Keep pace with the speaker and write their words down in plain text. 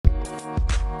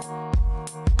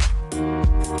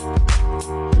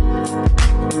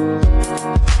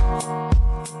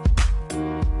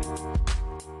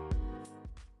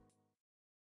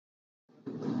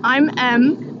I'm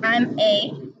M, I'm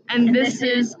A. and this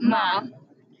is Ma.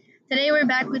 Today we're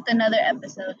back with another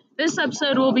episode. This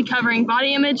episode will be covering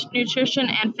body image, nutrition,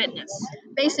 and fitness.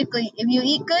 Basically, if you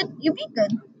eat good, you be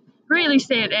good. Really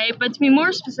stated, A, but to be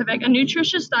more specific, a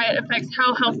nutritious diet affects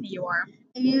how healthy you are.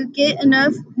 If you get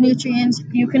enough nutrients,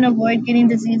 you can avoid getting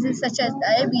diseases such as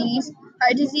diabetes,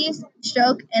 heart disease,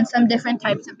 stroke, and some different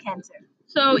types of cancer.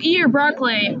 So eat your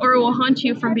broccoli or it will haunt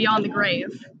you from beyond the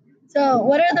grave. So,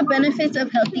 what are the benefits of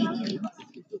healthy eating?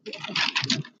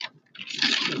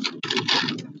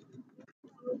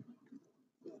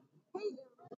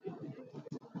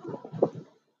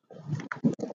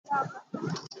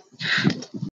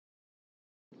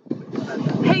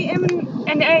 Hey, M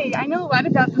and A, I know a lot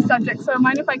about the subject, so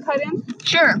mind if I cut in?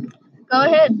 Sure. Go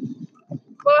ahead.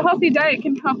 Well, a healthy diet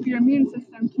can help your immune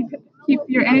system keep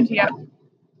your energy up,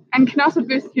 and can also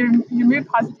boost your mood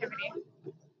positivity.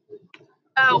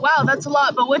 Wow, that's a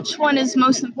lot, but which one is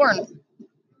most important?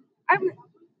 I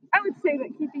would say that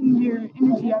keeping your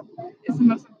energy up is the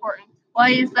most important,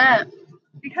 Why is that?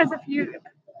 because if you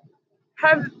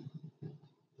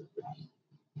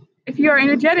are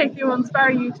energetic, it will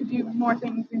inspire you to do more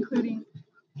things, including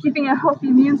keeping a healthy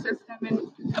immune system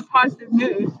and a positive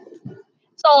mood.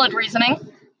 Solid reasoning.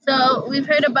 So, we've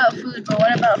heard about food, but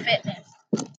what about fitness?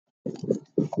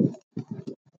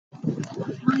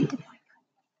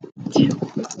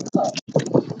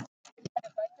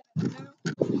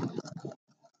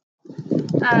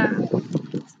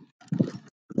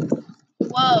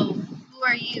 Whoa, who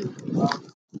are you?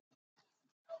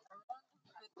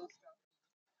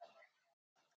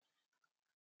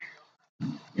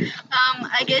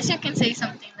 I guess you can say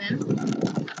something then.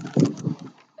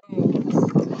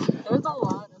 There's a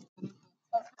lot of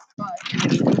benefits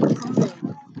of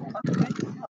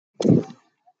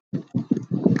physical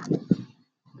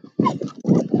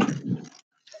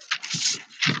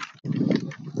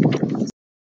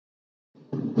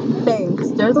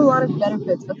activity, There's a lot of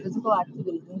benefits of physical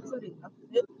activity, including a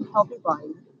fit, healthy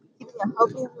body, keeping a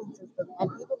healthy immune system, and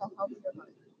even a healthier heart.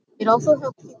 It also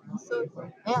helps keep you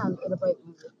social and in a bright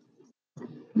mood.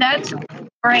 That's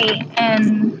great,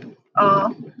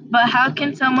 but how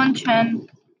can someone translate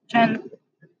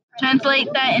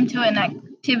that into an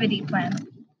activity plan?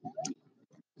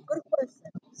 Good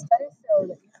question. Studies show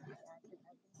that you should be active at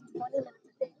least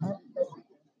 20 minutes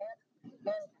a day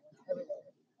and every day.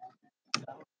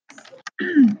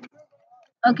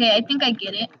 Okay, I think I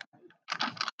get it.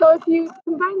 So if you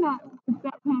combine that with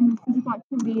that plan of physical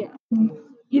activity and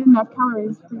eat enough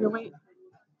calories for your weight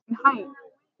and height,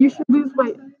 you should lose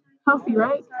weight healthy,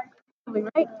 right? Healthy,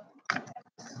 right?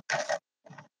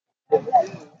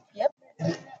 Yep.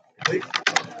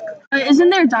 Isn't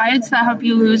there diets that help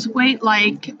you lose weight,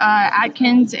 like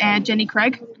Atkins and Jenny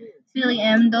Craig? Silly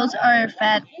M, those are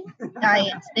fat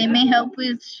diets. They may help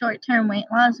with short-term weight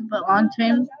loss, but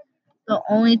long-term, the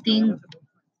only thing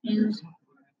you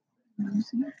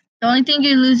the only thing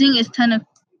you're losing is ton of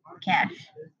cash.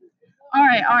 All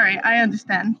right, I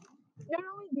understand. Not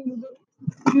only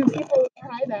do people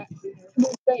try that to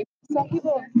lose weight, some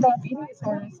people develop eating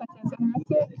disorders such as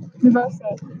anorexia nervosa,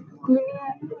 bulimia,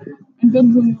 and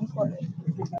binge eating disorder.